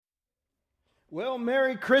Well,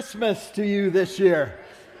 Merry Christmas to you this year.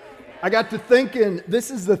 I got to thinking, this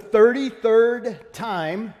is the 33rd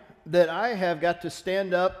time that I have got to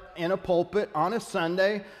stand up in a pulpit on a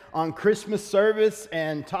Sunday on Christmas service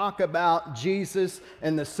and talk about Jesus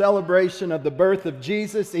and the celebration of the birth of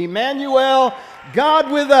Jesus. Emmanuel, God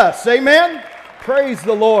with us. Amen? Praise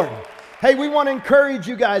the Lord. Hey, we want to encourage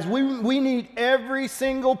you guys. We need every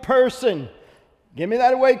single person. Give me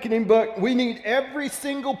that awakening book. We need every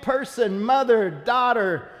single person, mother,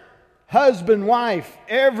 daughter, husband, wife,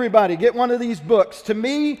 everybody. Get one of these books. To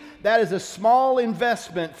me, that is a small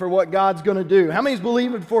investment for what God's going to do. How many is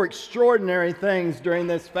believing for extraordinary things during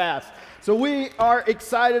this fast? So we are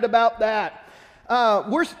excited about that.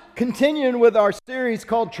 We're continuing with our series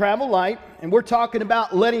called Travel Light, and we're talking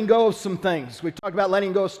about letting go of some things. We've talked about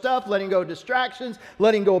letting go of stuff, letting go of distractions,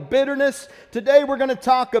 letting go of bitterness. Today we're going to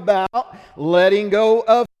talk about letting go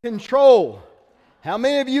of control. How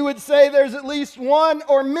many of you would say there's at least one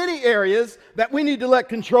or many areas that we need to let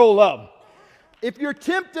control of? If you're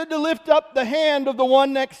tempted to lift up the hand of the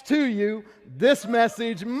one next to you, this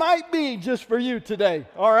message might be just for you today,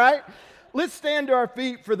 all right? Let's stand to our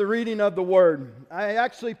feet for the reading of the Word. I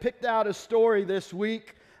actually picked out a story this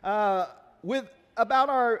week about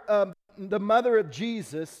the mother of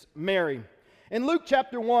Jesus, Mary. In Luke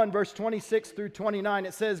chapter 1, verse 26 through 29,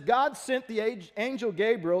 it says, God sent the angel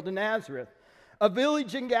Gabriel to Nazareth, a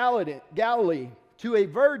village in Galilee, to a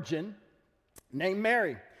virgin named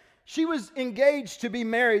Mary. She was engaged to be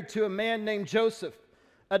married to a man named Joseph,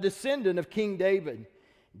 a descendant of King David.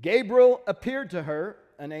 Gabriel appeared to her.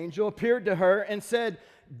 An angel appeared to her and said,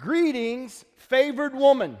 Greetings, favored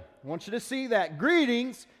woman. I want you to see that.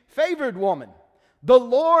 Greetings, favored woman. The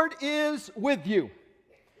Lord is with you.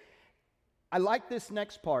 I like this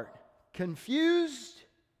next part. Confused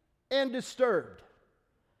and disturbed.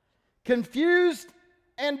 Confused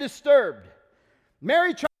and disturbed.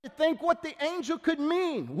 Mary tried to think what the angel could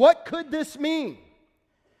mean. What could this mean?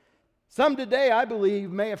 Some today, I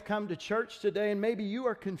believe, may have come to church today and maybe you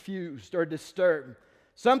are confused or disturbed.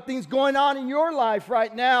 Something's going on in your life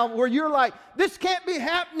right now where you're like, this can't be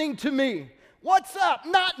happening to me. What's up?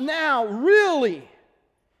 Not now, really.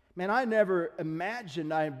 Man, I never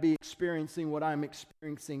imagined I'd be experiencing what I'm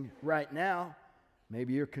experiencing right now.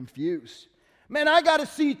 Maybe you're confused. Man, I got to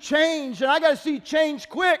see change, and I got to see change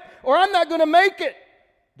quick, or I'm not going to make it.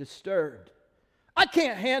 Disturbed. I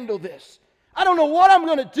can't handle this. I don't know what I'm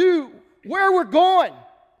going to do, where we're going.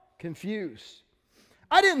 Confused.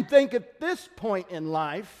 I didn't think at this point in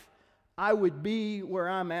life I would be where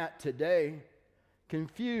I'm at today.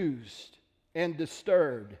 Confused and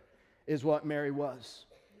disturbed is what Mary was.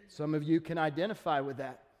 Some of you can identify with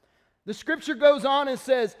that. The scripture goes on and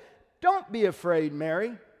says, don't be afraid,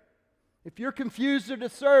 Mary. If you're confused or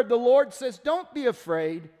disturbed, the Lord says, don't be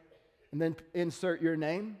afraid. And then insert your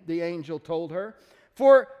name, the angel told her.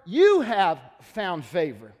 For you have found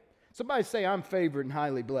favor. Somebody say, I'm favored and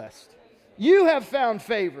highly blessed. You have found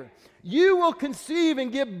favor. You will conceive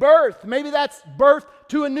and give birth. Maybe that's birth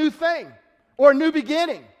to a new thing or a new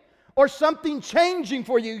beginning or something changing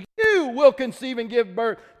for you. You will conceive and give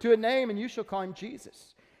birth to a name, and you shall call him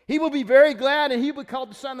Jesus. He will be very glad, and he will be called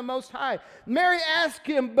the Son of the Most High. Mary asked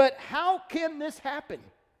him, but how can this happen?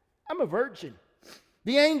 I'm a virgin.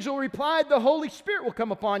 The angel replied, the Holy Spirit will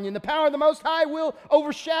come upon you, and the power of the Most High will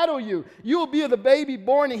overshadow you. You will be the baby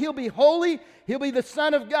born, and he'll be holy. He'll be the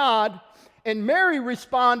Son of God. And Mary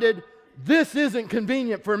responded, this isn't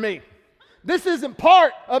convenient for me. This isn't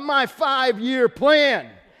part of my 5-year plan.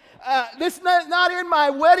 This is not in my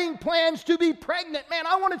wedding plans to be pregnant. Man,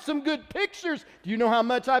 I wanted some good pictures. Do you know how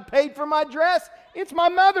much I paid for my dress? It's my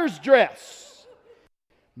mother's dress.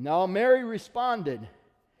 No, Mary responded,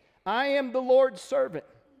 I am the Lord's servant.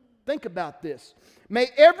 Think about this. May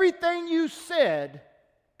everything you said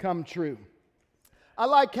come true. I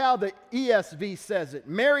like how the ESV says it.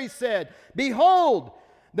 Mary said, behold,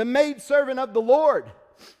 the maidservant of the Lord.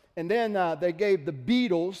 And then they gave the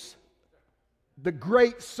Beatles the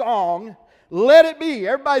great song, Let It Be.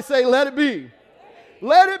 Everybody say, let it be.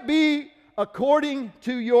 Let it be according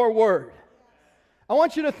to your word. I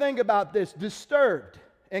want you to think about this. Disturbed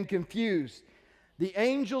and confused. The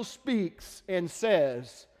angel speaks and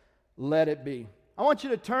says, let it be. I want you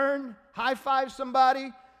to turn, high five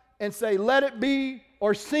somebody, and say, let it be,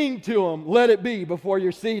 or sing to them, let it be, before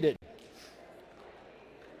you're seated.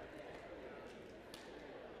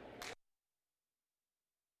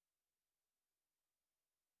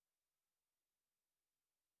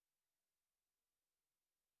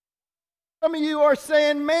 Some of you are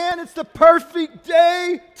saying, man, it's the perfect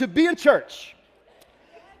day to be in church.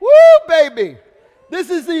 Woo, baby. This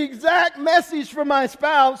is the exact message from my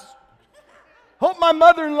spouse. Hope my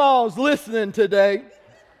mother-in-law is listening today.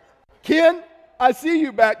 Ken, I see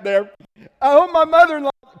you back there. I hope my mother-in-law,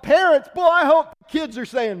 parents, boy, I hope kids are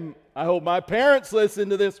saying, I hope my parents listen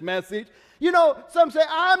to this message. You know, some say,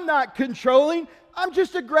 I'm not controlling, I'm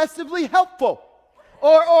just aggressively helpful.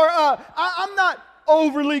 I'm not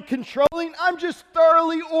overly controlling, I'm just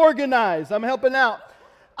thoroughly organized. I'm helping out.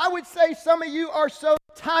 I would say some of you are so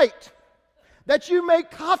tight that you make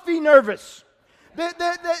coffee nervous.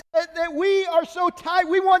 That we are so tight,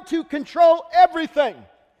 we want to control everything.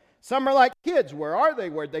 Some are like kids. Where are they?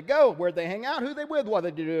 Where'd they go? Where'd they hang out? Who they with? What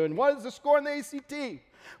are they doing? What is the score in the ACT?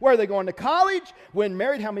 Where are they going to college? When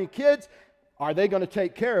married? How many kids? Are they going to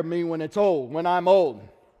take care of me when it's old, when I'm old?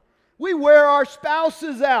 We wear our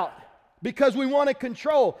spouses out because we want to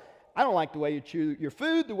control. I don't like the way you chew your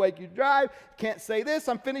food, the way you drive. Can't say this.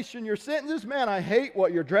 I'm finishing your sentences. Man, I hate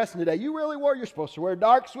what you're dressing today. You really wore, you're supposed to wear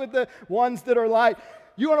darks with the ones that are light.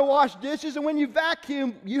 You want to wash dishes, and when you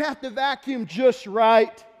vacuum, you have to vacuum just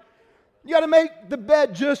right. You got to make the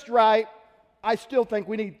bed just right. I still think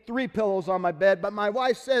we need 3 pillows on my bed, but my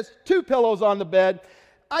wife says 2 pillows on the bed.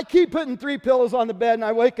 I keep putting 3 pillows on the bed, and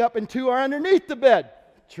I wake up and 2 are underneath the bed.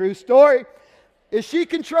 True story. Is she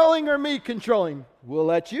controlling or me controlling? We'll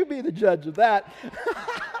let you be the judge of that.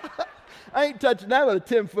 I ain't touching that with a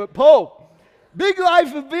 10-foot pole. Big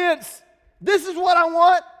life events. This is what I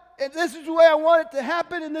want, and this is the way I want it to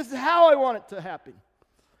happen, and this is how I want it to happen.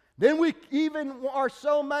 Then we even are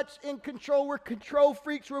so much in control. We're control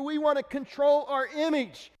freaks where we want to control our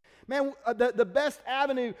image. Man, the best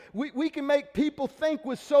avenue, we can make people think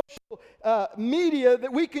with social media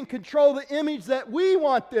that we can control the image that we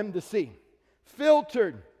want them to see.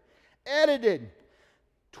 Filtered, edited,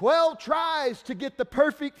 12 tries to get the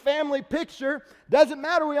perfect family picture. Doesn't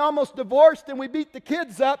matter, we almost divorced and we beat the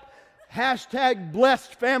kids up. Hashtag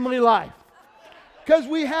blessed family life. Because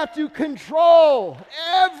we have to control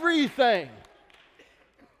everything.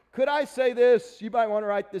 Could I say this? You might want to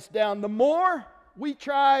write this down. The more we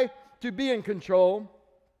try to be in control,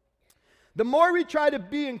 the more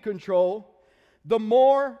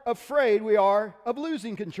afraid we are of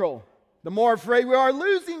losing control. The more afraid we are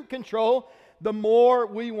losing control, the more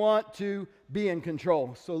we want to be in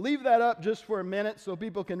control. So leave that up just for a minute so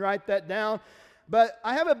people can write that down. But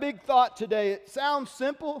I have a big thought today. It sounds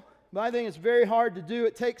simple, but I think it's very hard to do.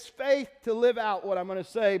 It takes faith to live out what I'm going to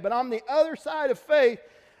say. But on the other side of faith,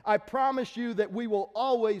 I promise you that we will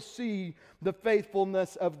always see the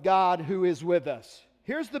faithfulness of God who is with us.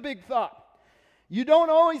 Here's the big thought. You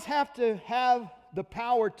don't always have to have the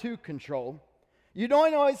power to control. You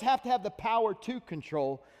don't always have to have the power to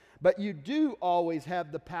control, but you do always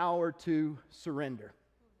have the power to surrender.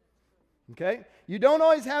 Okay? You don't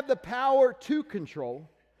always have the power to control,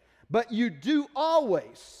 but you do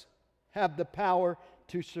always have the power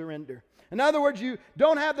to surrender. In other words, you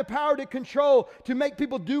don't have the power to control, to make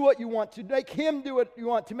people do what you want, to make him do what you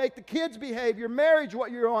want, to make the kids behave, your marriage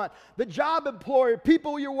what you want, the job employer,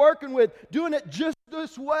 people you're working with, doing it just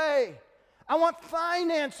this way. I want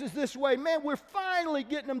finances this way. Man, we're finally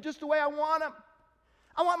getting them just the way I want them.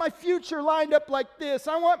 I want my future lined up like this.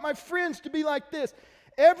 I want my friends to be like this.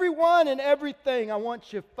 Everyone and everything, I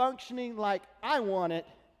want you functioning like I want it,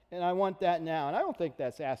 and I want that now. And I don't think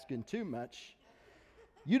that's asking too much.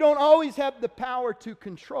 You don't always have the power to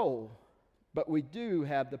control, but we do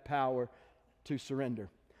have the power to surrender.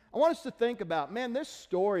 I want us to think about, man, this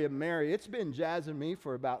story of Mary, it's been jazzing me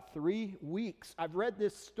for about 3 weeks. I've read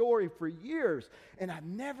this story for years, and I've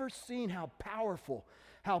never seen how powerful.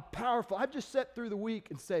 I've just sat through the week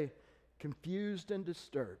and say, confused and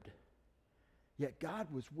disturbed. Yet God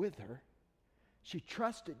was with her. She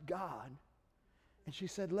trusted God, and she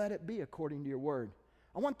said, let it be according to your word.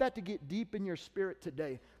 I want that to get deep in your spirit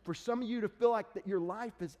today. For some of you to feel like that your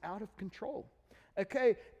life is out of control.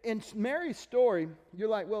 Okay, in Mary's story, you're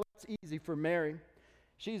like, well, that's easy for Mary.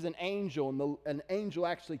 She's an angel, and an angel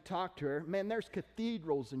actually talked to her. Man, there's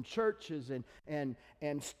cathedrals and churches and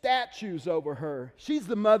statues over her. She's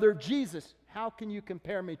the mother of Jesus. How can you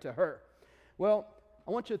compare me to her? Well,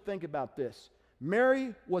 I want you to think about this.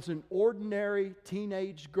 Mary was an ordinary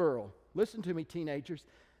teenage girl. Listen to me, teenagers.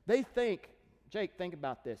 They think, Jake, think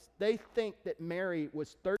about this. They think that Mary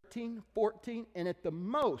was 13, 14, and at the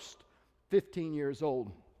most 15 years old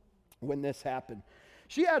when this happened.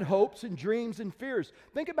 She had hopes and dreams and fears.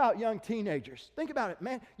 Think about young teenagers. Think about it,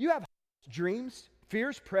 man. You have dreams,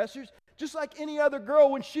 fears, pressures. Just like any other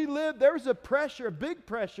girl, when she lived, there was a big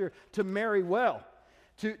pressure to marry well.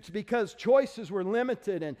 Because choices were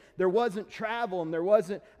limited, and there wasn't travel, and there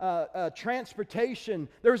wasn't transportation.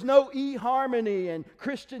 There was no eHarmony and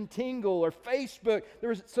Christian Tingle or Facebook.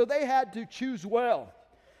 So they had to choose well.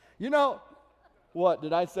 You know, What,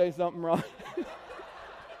 did I say something wrong?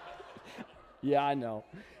 Yeah, I know.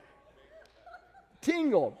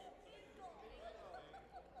 Tingle.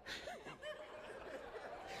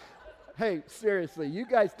 Hey, seriously, you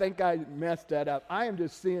guys think I messed that up. I am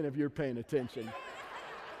just seeing if you're paying attention.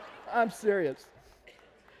 I'm serious.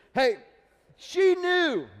 Hey, she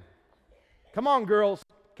knew. Come on, girls.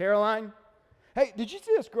 Caroline. Hey, did you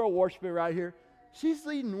see this girl worshiping right here? She's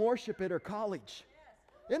leading worship at her college.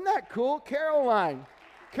 Isn't that cool? Caroline.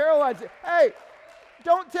 Caroline's, hey,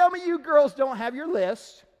 don't tell me you girls don't have your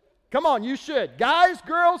list. Come on, you should. Guys,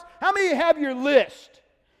 girls, how many have your list?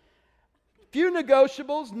 Few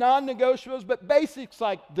negotiables, non-negotiables, but basics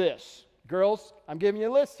like this. Girls, I'm giving you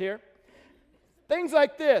a list here. Things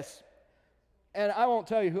like this. And I won't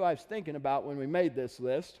tell you who I was thinking about when we made this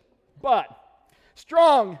list. But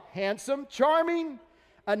strong, handsome, charming,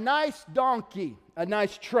 a nice donkey, a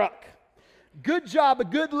nice truck. Good job, a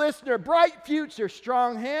good listener, bright future,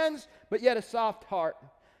 strong hands, but yet a soft heart.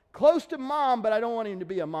 Close to mom, but I don't want him to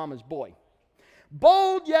be a mama's boy.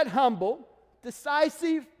 Bold yet humble,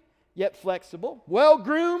 decisive yet flexible,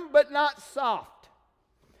 well-groomed but not soft,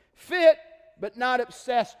 fit but not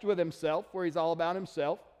obsessed with himself, where he's all about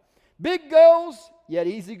himself, big goals yet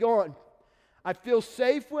easygoing. I feel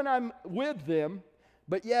safe when I'm with them,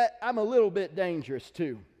 but yet I'm a little bit dangerous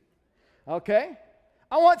too. Okay?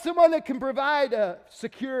 I want someone that can provide a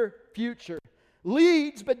secure future,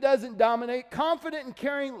 leads but doesn't dominate, confident and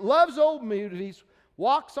caring, loves old movies,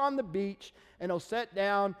 walks on the beach, and will sit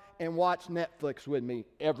down and watch Netflix with me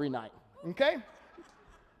every night. Okay?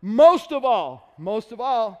 Most of all,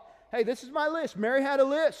 hey, this is my list. Mary had a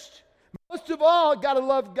list. Most of all, got to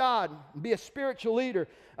love God and be a spiritual leader,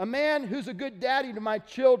 a man who's a good daddy to my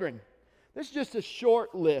children. This is just a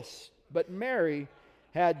short list, but Mary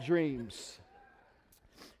had dreams.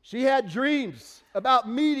 She had dreams about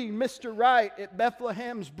meeting Mr. Right at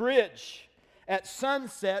Bethlehem's bridge at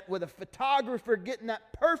sunset with a photographer getting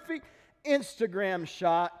that perfect Instagram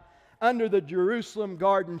shot under the Jerusalem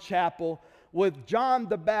Garden Chapel with John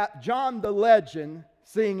the Legend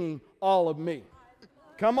singing All of Me.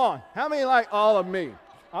 Come on. How many like All of Me?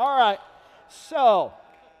 All right. So,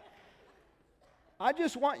 I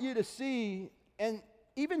just want you to see, and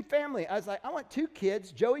even family, I was like, I want 2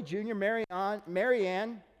 kids, Joey Jr., Mary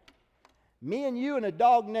Ann, me and you and a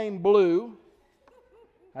dog named Blue.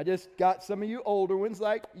 I just got some of you older ones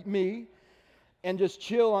like me, and just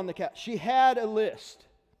chill on the couch. She had a list.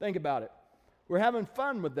 Think about it. We're having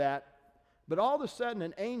fun with that, but all of a sudden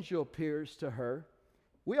an angel appears to her.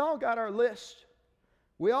 We all got our list.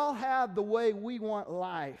 We all have the way we want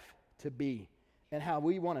life to be and how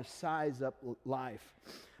we want to size up life.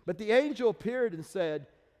 But the angel appeared and said,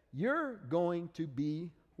 you're going to be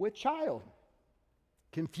with child.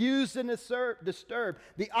 Confused and disturbed.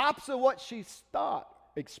 The opposite of what she thought,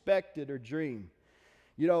 expected, or dreamed.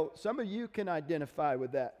 You know, some of you can identify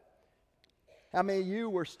with that. How many of you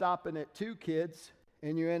were stopping at 2 kids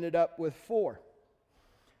and you ended up with 4?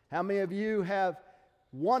 How many of you have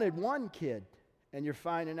wanted 1 kid and you're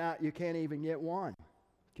finding out you can't even get 1?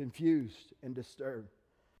 Confused and disturbed.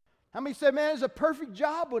 How many said, man, it was a perfect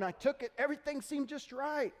job when I took it. Everything seemed just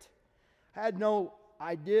right. I had no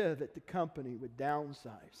idea that the company would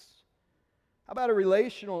downsize. How about a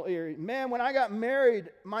relational area? Man, when I got married,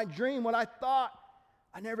 my dream, what I thought,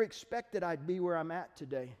 I never expected I'd be where I'm at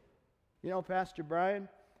today. You know, Pastor Brian,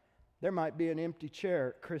 there might be an empty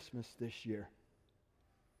chair at Christmas this year.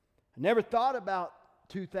 I never thought about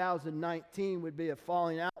 2019 would be a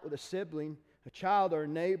falling out with a sibling, a child, or a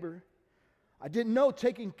neighbor. I didn't know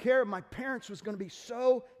taking care of my parents was going to be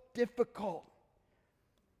so difficult.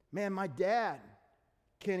 Man, my dad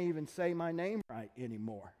can't even say my name right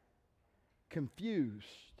anymore. Confused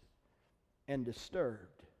and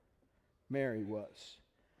disturbed, Mary was.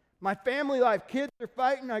 My family life, kids are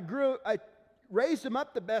fighting. I raised them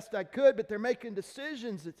up the best I could, but they're making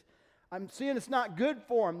decisions. I'm seeing it's not good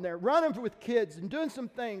for them. They're running with kids and doing some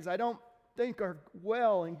things I don't think are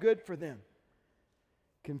well and good for them.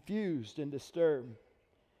 Confused and disturbed.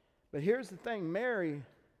 But here's the thing, Mary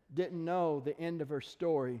didn't know the end of her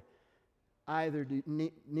story. Neither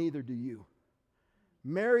do you.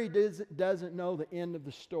 Mary doesn't know the end of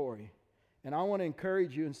the story. And I want to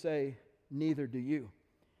encourage you and say, neither do you.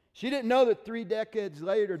 She didn't know that 3 decades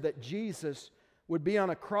later that Jesus would be on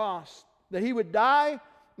a cross, that he would die,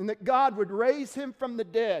 and that God would raise him from the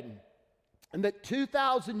dead. And that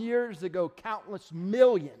 2,000 years ago, countless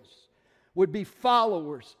millions would be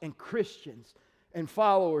followers and Christians and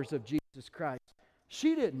followers of Jesus Christ.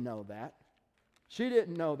 She didn't know that. She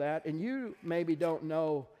didn't know that, and you maybe don't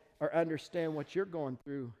know or understand what you're going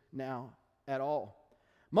through now at all.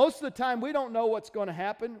 Most of the time, we don't know what's going to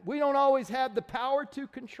happen. We don't always have the power to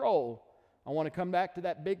control. I want to come back to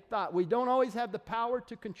that big thought. We don't always have the power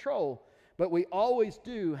to control, but we always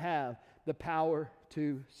do have the power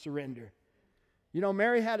to surrender. You know,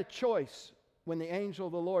 Mary had a choice when the angel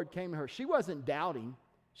of the Lord came to her. She wasn't doubting.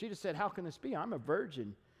 She just said, how can this be? I'm a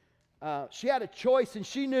virgin. She had a choice, and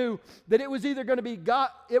she knew that it was either going to be God,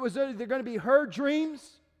 it was either going to be her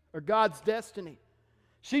dreams or God's destiny.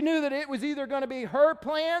 She knew that it was either going to be her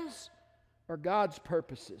plans or God's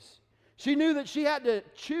purposes. She knew that she had to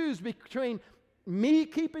choose between me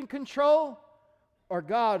keeping control or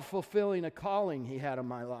God fulfilling a calling He had on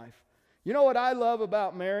my life. You know what I love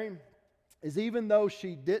about Mary is even though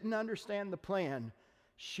she didn't understand the plan,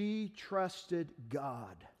 she trusted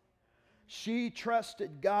God. She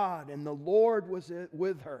trusted God, and the Lord was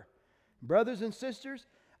with her. Brothers and sisters,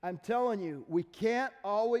 I'm telling you, we can't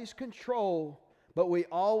always control, but we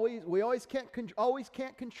always can't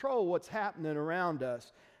control what's happening around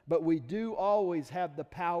us. But we do always have the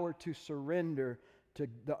power to surrender to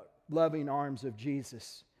the loving arms of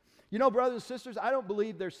Jesus. You know, brothers and sisters, I don't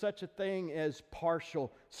believe there's such a thing as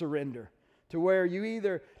partial surrender, to where you're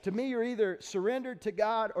either surrendered to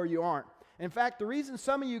God or you aren't. In fact, the reason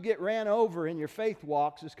some of you get ran over in your faith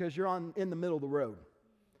walks is because you're in the middle of the road.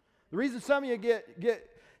 The reason some of you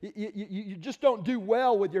you just don't do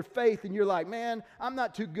well with your faith, and you're like, man, I'm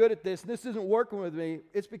not too good at this, and this isn't working with me.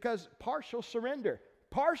 It's because partial surrender.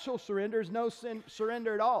 Partial surrender is no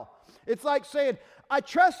surrender at all. It's like saying, I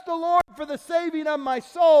trust the Lord for the saving of my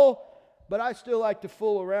soul, but I still like to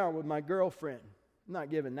fool around with my girlfriend. I'm not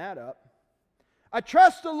giving that up. I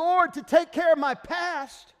trust the Lord to take care of my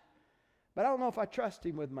past, but I don't know if I trust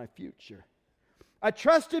Him with my future. I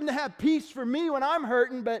trust Him to have peace for me when I'm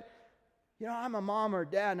hurting, but I'm a mom or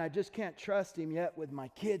dad, and I just can't trust Him yet with my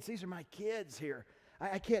kids. These are my kids here.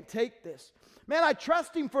 I can't take this. Man, I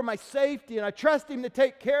trust Him for my safety, and I trust Him to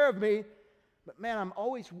take care of me, but man, I'm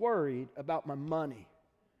always worried about my money.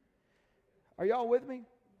 Are y'all with me?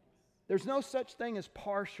 There's no such thing as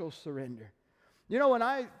partial surrender. You know, when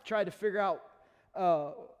I try to figure out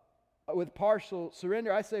with partial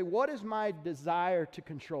surrender, I say, what is my desire to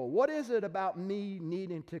control? What is it about me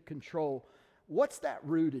needing to control? What's that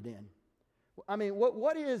rooted in? I mean,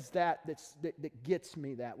 what is that gets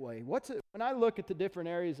me that way? When I look at the different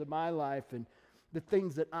areas of my life and the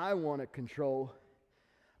things that I want to control,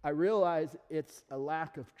 I realize it's a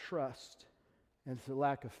lack of trust and it's a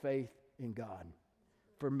lack of faith in God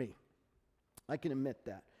for me. I can admit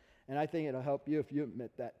that. And I think it'll help you if you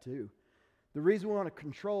admit that too. The reason we want to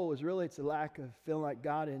control is really it's a lack of feeling like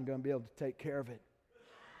God isn't going to be able to take care of it.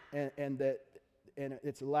 And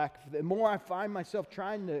it's a lack of, the more I find myself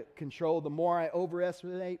trying to control, the more I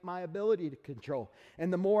overestimate my ability to control.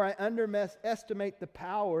 And the more I underestimate the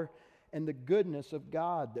power and the goodness of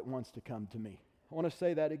God that wants to come to me. I want to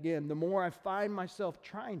say that again. The more I find myself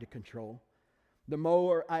trying to control, the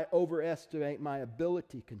more I overestimate my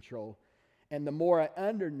ability to control. And the more I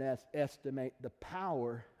underestimate the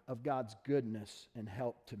power of God's goodness and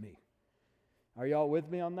help to me. Are y'all with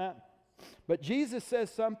me on that? But Jesus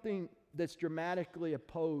says something that's dramatically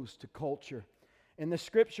opposed to culture. In the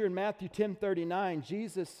scripture in Matthew 10:39,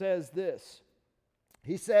 Jesus says this.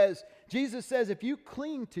 Jesus says, if you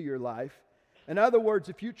cling to your life, in other words,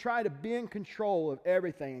 if you try to be in control of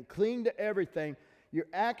everything and cling to everything, you're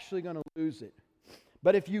actually going to lose it.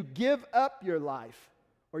 But if you give up your life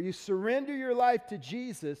or you surrender your life to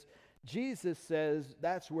Jesus, Jesus says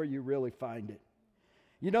that's where you really find it.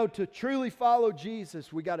 You know, to truly follow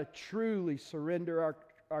Jesus, we got to truly surrender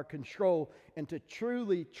our control and to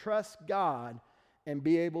truly trust God and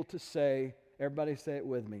be able to say, everybody say it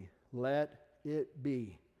with me, let it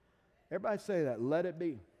be. Everybody say that, let it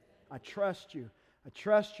be. I trust you. I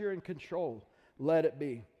trust you're in control. Let it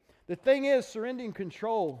be. The thing is, surrendering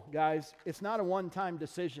control, guys, it's not a one-time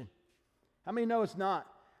decision. How many know it's not?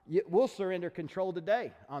 We'll surrender control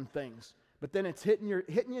today on things, but then it's hitting you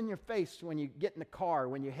in your face when you get in the car,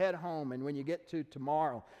 when you head home, and when you get to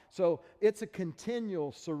tomorrow. So it's a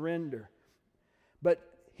continual surrender. But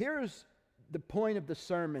here's the point of the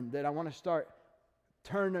sermon that I want to start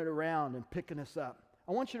turning it around and picking us up.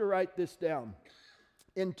 I want you to write this down.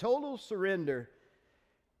 In total surrender,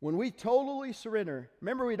 when we totally surrender,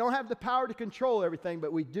 remember we don't have the power to control everything,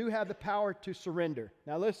 but we do have the power to surrender.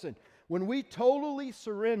 Now listen, when we totally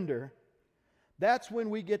surrender, that's when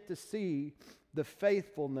we get to see the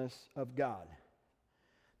faithfulness of God.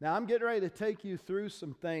 Now I'm getting ready to take you through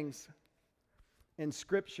some things in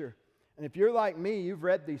Scripture. And if you're like me, you've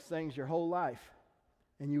read these things your whole life,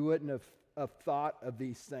 and you wouldn't have thought of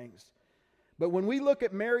these things. But when we look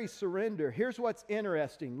at Mary's surrender, here's what's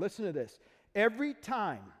interesting. Listen to this. every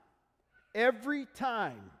time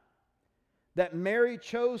that Mary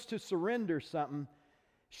chose to surrender something,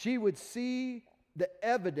 she would see the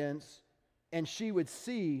evidence and she would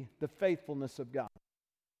see the faithfulness of God.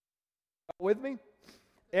 With me?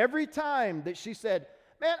 Every time that she said,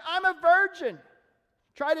 man, I'm a virgin.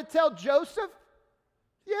 Try to tell Joseph,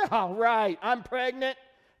 yeah, right, I'm pregnant.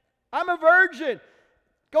 I'm a virgin.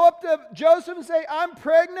 Go up to Joseph and say, I'm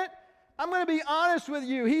pregnant. I'm going to be honest with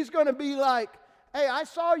you. He's going to be like, hey, I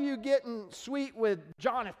saw you getting sweet with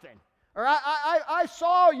Jonathan. Or I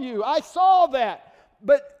saw you. I saw that.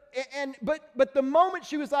 But the moment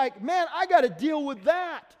she was like, man, I got to deal with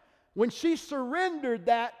that. When she surrendered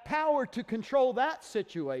that power to control that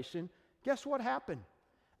situation, guess what happened?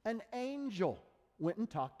 An angel went and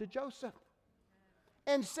talked to Joseph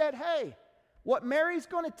and said, hey, what Mary's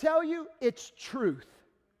going to tell you, it's truth.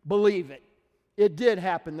 Believe it. It did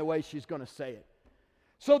happen the way she's going to say it.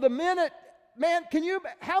 So the minute, man,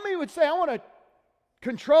 how many would say, I want to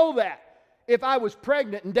control that if I was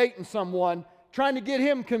pregnant and dating someone, trying to get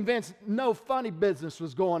him convinced no funny business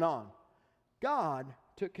was going on? God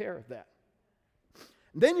took care of that.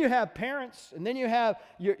 Then you have parents, and then you have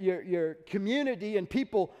your community and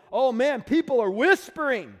people. Oh man, people are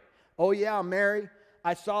whispering. Oh yeah, Mary,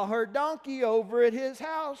 I saw her donkey over at his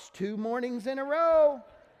house 2 mornings in a row.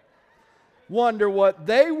 Wonder what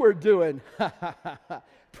they were doing.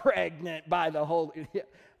 Pregnant by the Holy.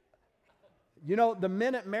 You know, the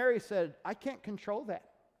minute Mary said, I can't control that.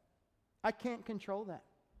 I can't control that.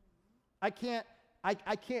 I can't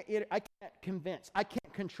convince. I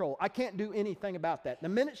can't control. I can't do anything about that. The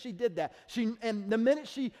minute she did that, the minute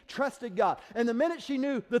she trusted God, and the minute she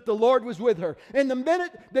knew that the Lord was with her, and the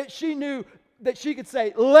minute that she knew that she could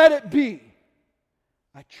say, let it be.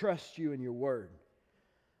 I trust you in your word.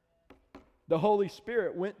 The Holy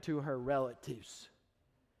Spirit went to her relatives.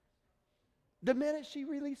 The minute she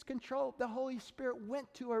released control, the Holy Spirit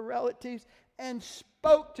went to her relatives and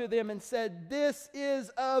spoke to them and said, this is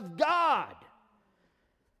of God.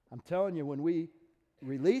 I'm telling you, when we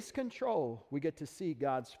release control, we get to see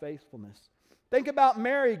God's faithfulness. Think about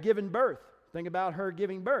Mary giving birth. Think about her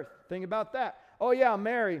giving birth. Think about that. Oh yeah,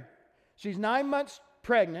 Mary, she's 9 months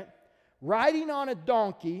pregnant, riding on a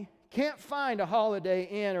donkey, can't find a Holiday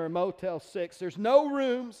Inn or a Motel 6. There's no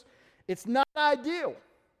rooms. It's not ideal.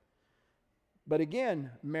 But again,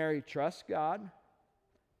 Mary trusts God.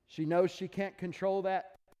 She knows she can't control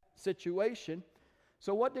that situation.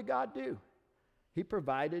 So what did God do? He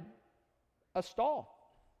provided a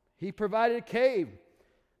stall. He provided a cave.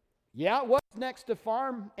 Yeah, it was next to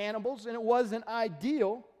farm animals, and it wasn't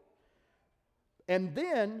ideal. And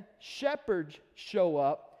then shepherds show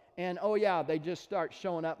up, and oh yeah, they just start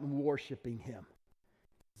showing up and worshiping him.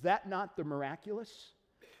 Is that not the miraculous?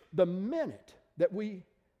 The minute that we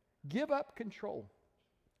give up control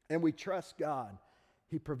and we trust God,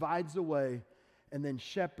 he provides a way, and then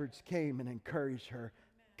shepherds came and encouraged her.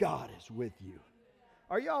 God is with you.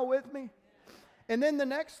 Are y'all with me? And then the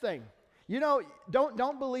next thing,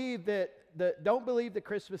 don't believe the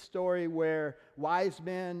Christmas story where wise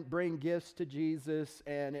men bring gifts to Jesus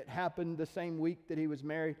and it happened the same week that he was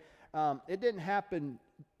married. It didn't happen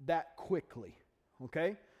that quickly,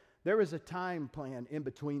 okay? There was a time plan in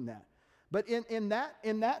between that. But in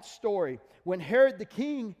that story, when Herod the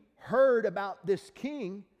king heard about this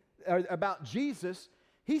king, or about Jesus,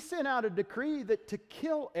 he sent out a decree that to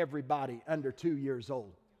kill everybody under 2 years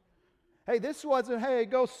old. Hey, this wasn't, hey,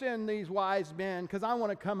 go send these wise men because I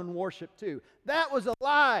want to come and worship too. That was a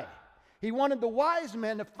lie. He wanted the wise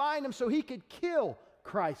men to find him so he could kill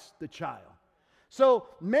Christ the child. So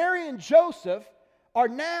Mary and Joseph are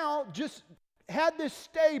now just had this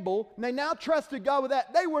stable, and they now trusted God with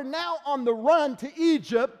that. They were now on the run to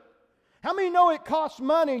Egypt. How many know it costs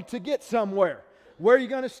money to get somewhere? Where are you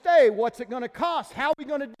going to stay? What's it going to cost? How are we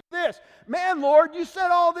going to do this? Man, Lord, you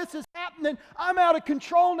said all this is happening. I'm out of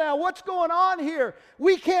control now. What's going on here?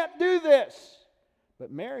 We can't do this.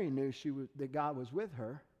 But Mary knew that God was with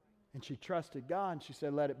her, and she trusted God, and she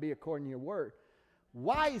said, let it be according to your word.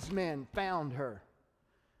 Wise men found her.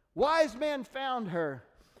 Wise men found her.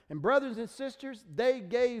 And brothers and sisters, they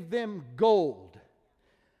gave them gold,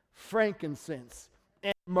 frankincense,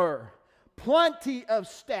 and myrrh. Plenty of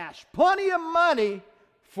stash, plenty of money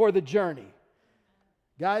for the journey.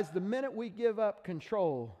 Guys, the minute we give up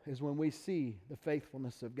control is when we see the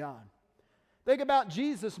faithfulness of God. Think about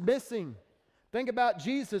Jesus missing. Think about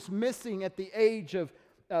Jesus missing at the age of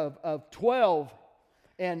 12.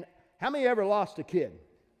 And how many ever lost a kid?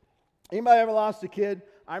 Anybody ever lost a kid?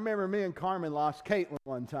 I remember me and Carmen lost Caitlin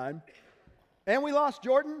one time. And we lost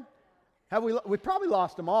Jordan. We probably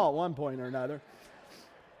lost them all at one point or another.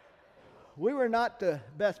 We were not the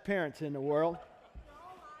best parents in the world.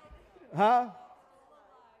 Huh?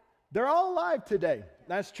 They're all alive today.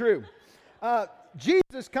 That's true.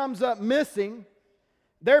 Jesus comes up missing.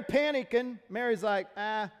 They're panicking. Mary's like,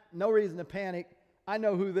 no reason to panic. I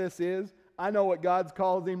know who this is. I know what God's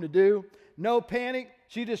called him to do. No panic.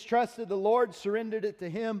 She just trusted the Lord, surrendered it to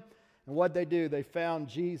him. And what'd they do? They found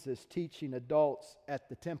Jesus teaching adults at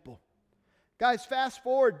the temple. Guys, fast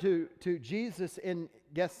forward to Jesus in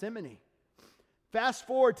Gethsemane. Fast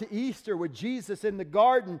forward to Easter with Jesus in the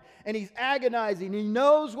garden, and he's agonizing. He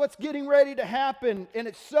knows what's getting ready to happen, and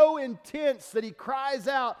it's so intense that he cries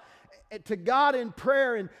out to God in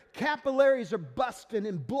prayer, and capillaries are busting,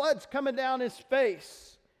 and blood's coming down his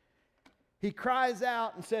face. He cries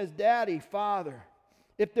out and says, Daddy, Father,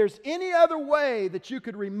 if there's any other way that you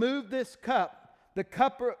could remove this cup, the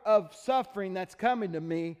cup of suffering that's coming to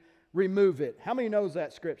me, remove it. How many knows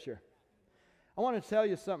that scripture? I want to tell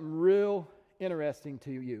you something real interesting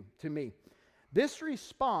to me. This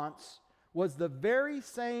response was the very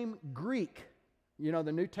same Greek. You know,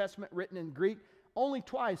 the New Testament written in Greek, only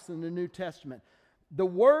twice in the New Testament. The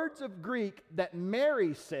words of Greek that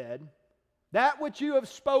Mary said, that which you have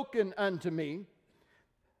spoken unto me,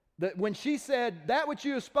 that when she said, that which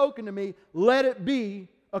you have spoken to me, let it be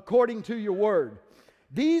according to your word.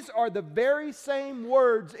 These are the very same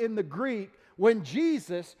words in the Greek when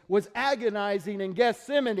Jesus was agonizing in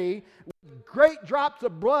Gethsemane, great drops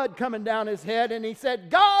of blood coming down his head, and he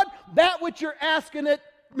said, God, that which you're asking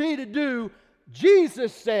me to do,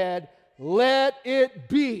 Jesus said, let it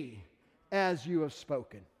be as you have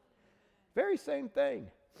spoken. Very same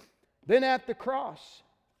thing. Then at the cross,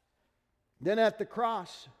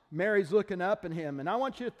 Mary's looking up at him, and I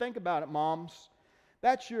want you to think about it, moms.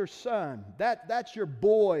 That's your son. That's your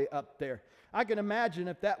boy up there. I can imagine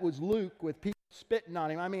if that was Luke with people spitting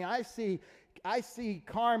on him. I mean, I see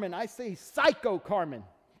Carmen, I see Psycho Carmen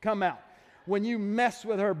come out when you mess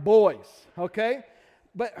with her boys, okay?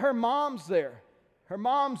 But her mom's there.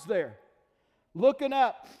 Looking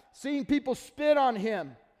up, seeing people spit on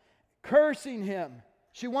him, cursing him.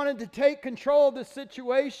 She wanted to take control of the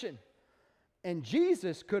situation. And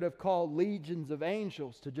Jesus could have called legions of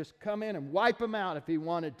angels to just come in and wipe them out if he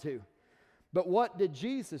wanted to. But what did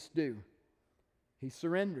Jesus do? He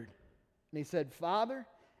surrendered. And he said, Father,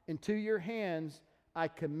 into your hands I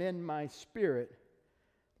commend my spirit.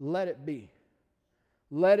 Let it be.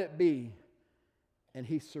 Let it be. And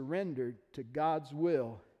he surrendered to God's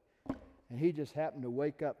will. And he just happened to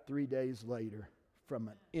wake up 3 days later from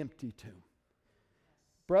an empty tomb.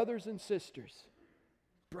 Brothers and sisters,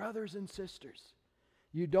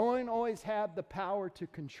 you don't always have the power to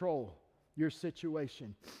control your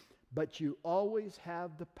situation, but you always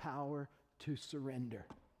have the power to surrender.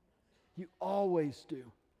 You always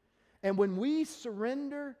do. And when we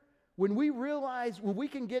surrender, when we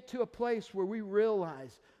can get to a place where we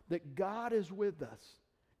realize that God is with us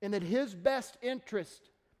and that his best interest,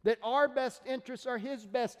 that our best interests are his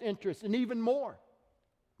best interests and even more.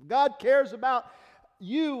 God cares about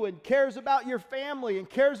you and cares about your family and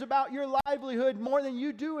cares about your livelihood more than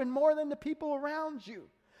you do and more than the people around you.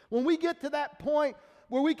 When we get to that point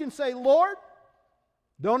where we can say, Lord,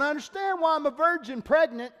 don't understand why I'm a virgin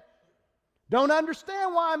pregnant. Don't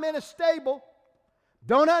understand why I'm in a stable.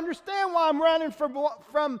 Don't understand why I'm running from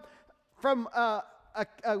a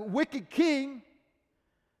wicked king.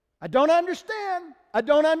 I don't understand.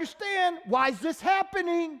 Why is this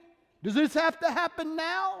happening? Does this have to happen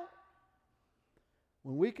now?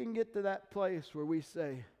 When we can get to that place where we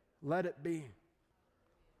say, let it be,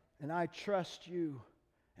 and I trust you,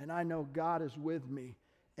 and I know God is with me,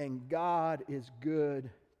 and God is good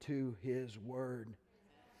to his word.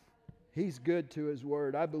 He's good to his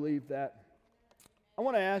word. I believe that. I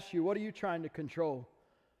want to ask you, what are you trying to control?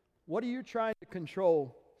 What are you trying to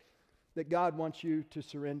control that God wants you to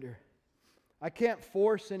surrender? I can't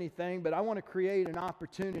force anything, but I want to create an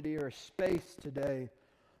opportunity or a space today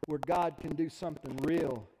where God can do something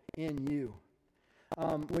real in you.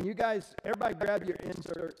 When you guys, everybody grab your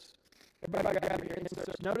inserts.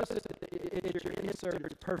 Notice that your insert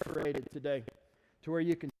is perforated today to where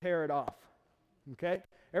you can tear it off. Okay?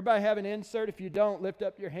 Everybody have an insert? If you don't, lift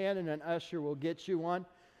up your hand and an usher will get you one.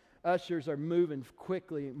 Ushers are moving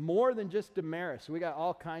quickly. More than just Damaris. We got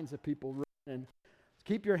all kinds of people running.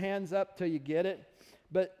 Keep your hands up till you get it.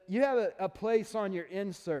 But you have a place on your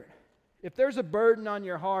insert. If there's a burden on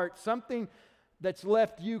your heart, something that's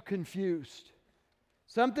left you confused,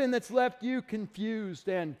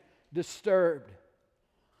 and disturbed.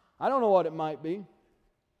 I don't know what it might be.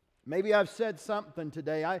 Maybe I've said something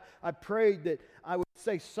today. I prayed that I would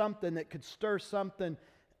say something that could stir something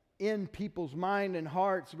in people's mind and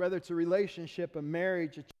hearts, whether it's a relationship, a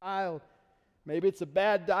marriage, a child. Maybe it's a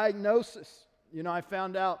bad diagnosis. You know, I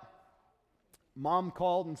found out Mom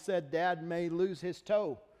called and said Dad may lose his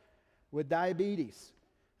toe with diabetes.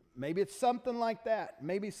 Maybe it's something like that.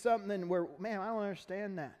 Maybe something where, man, I don't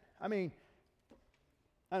understand that. I mean,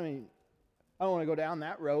 I don't want to go down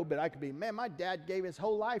that road, but I could be, man, my dad gave his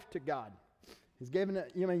whole life to God. He's given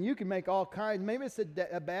it, you can make all kinds. Maybe it's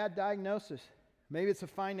a bad diagnosis. Maybe it's a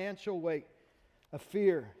financial weight, a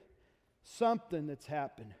fear, something that's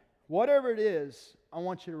happened. Whatever it is, I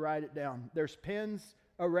want you to write it down. There's pens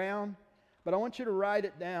around, but I want you to write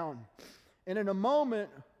it down. And in a moment,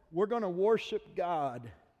 we're going to worship God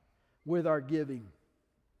with our giving.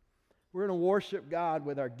 We're going to worship God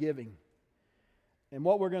with our giving. And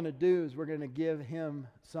what we're going to do is we're going to give Him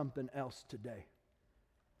something else today.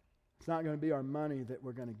 It's not going to be our money that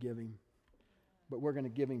we're going to give Him, but we're going to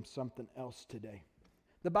give Him something else today.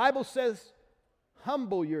 The Bible says,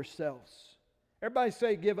 humble yourselves. Everybody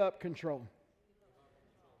say, give up control.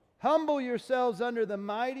 Humble yourselves under the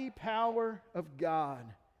mighty power of God.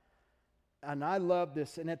 And I love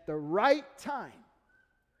this. And at the right time,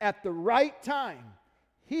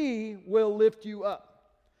 He will lift you up.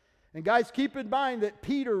 And guys, keep in mind that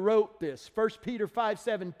Peter wrote this. 1 Peter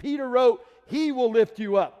 5:7. Peter wrote, He will lift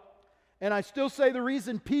you up. And I still say the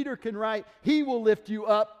reason Peter can write, He will lift you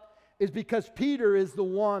up, is because Peter is the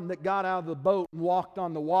one that got out of the boat and walked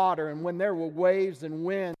on the water. And when there were waves and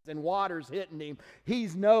winds and waters hitting him, he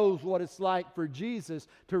knows what it's like for Jesus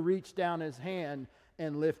to reach down His hand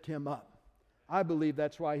and lift him up. I believe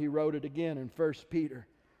that's why he wrote it again in 1 Peter.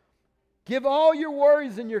 Give all your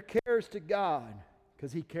worries and your cares to God,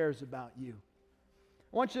 because He cares about you.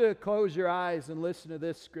 I want you to close your eyes and listen to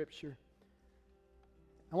this scripture.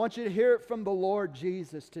 I want you to hear it from the Lord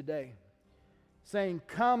Jesus today, saying,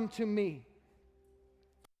 come to me.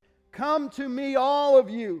 Come to me, all of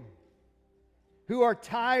you who are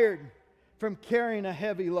tired from carrying a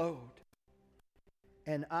heavy load,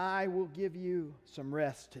 and I will give you some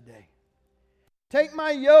rest today. Take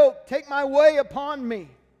my yoke, take my way upon me,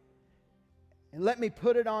 and let me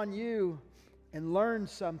put it on you and learn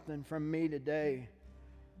something from me today.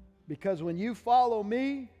 Because when you follow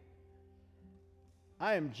me,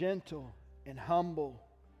 I am gentle and humble,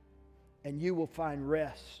 and you will find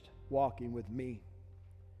rest walking with me.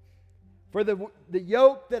 For the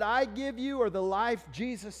yoke that I give you, or the life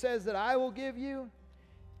Jesus says that I will give you,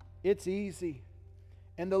 it's easy.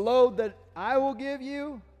 And the load that I will give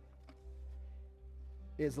you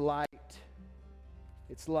is light.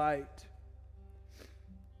 It's light.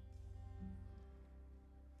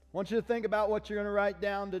 I want you to think about what you're going to write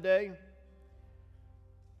down today.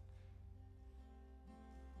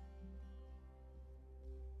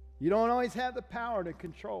 You don't always have the power to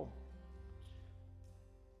control,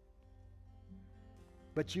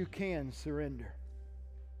 but you can surrender.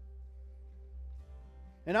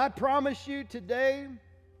 And I promise you today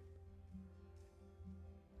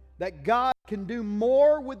that God can do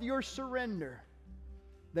more with your surrender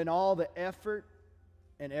than all the effort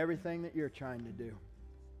and everything that you're trying to do.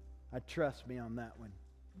 Trust me on that one.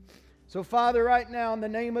 So, Father, right now, in the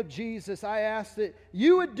name of Jesus, I ask that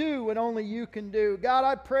you would do what only you can do. God,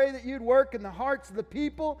 I pray that you'd work in the hearts of the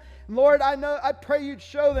people. And Lord, I pray you'd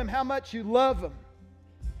show them how much you love them.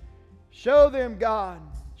 Show them, God,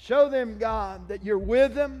 that you're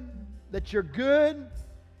with them, that you're good,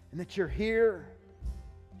 and that you're here.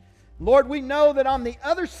 Lord, we know that on the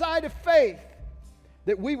other side of faith,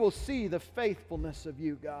 that we will see the faithfulness of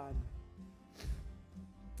you, God.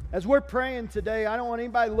 As we're praying today, I don't want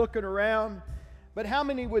anybody looking around, but how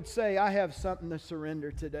many would say, I have something to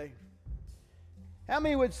surrender today? How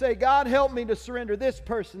many would say, God, help me to surrender this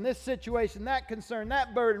person, this situation, that concern,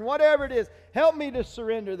 that burden, whatever it is, help me to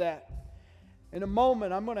surrender that. In a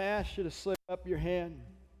moment, I'm going to ask you to slip up your hand.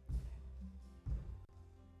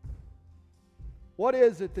 What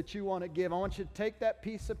is it that you want to give? I want you to take that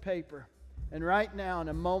piece of paper, and right now, in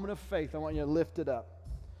a moment of faith, I want you to lift it up.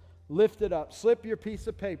 Lift it up. Slip your piece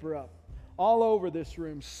of paper up. All over this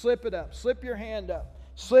room. Slip it up. Slip your hand up.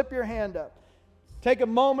 Slip your hand up. Take a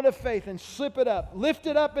moment of faith and slip it up. Lift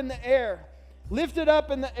it up in the air. Lift it up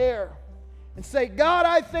in the air. And say, God,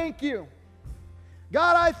 I thank you.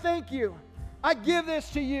 God, I thank you. I give this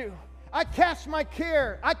to you. I cast my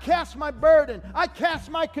care. I cast my burden. I cast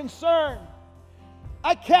my concern.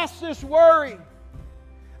 I cast this worry.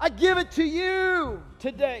 I give it to you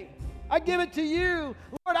today. I give it to you.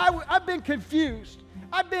 Lord, I've been confused.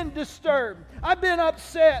 I've been disturbed. I've been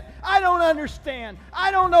upset. I don't understand.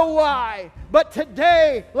 I don't know why. But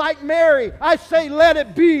today, like Mary, I say, let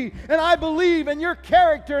it be. And I believe in your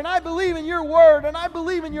character, and I believe in your word, and I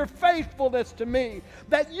believe in your faithfulness to me,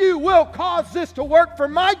 that you will cause this to work for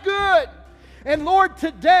my good. And Lord,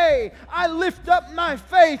 today I lift up my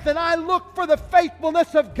faith and I look for the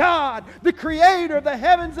faithfulness of God, the creator of the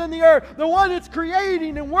heavens and the earth, the one that's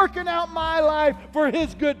creating and working out my life for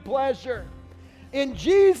His good pleasure. In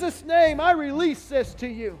Jesus' name, I release this to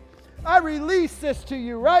you. I release this to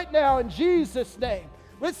you right now in Jesus' name.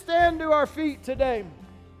 Let's stand to our feet today.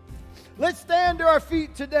 Let's stand to our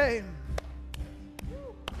feet today.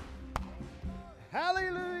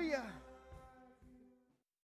 Hallelujah.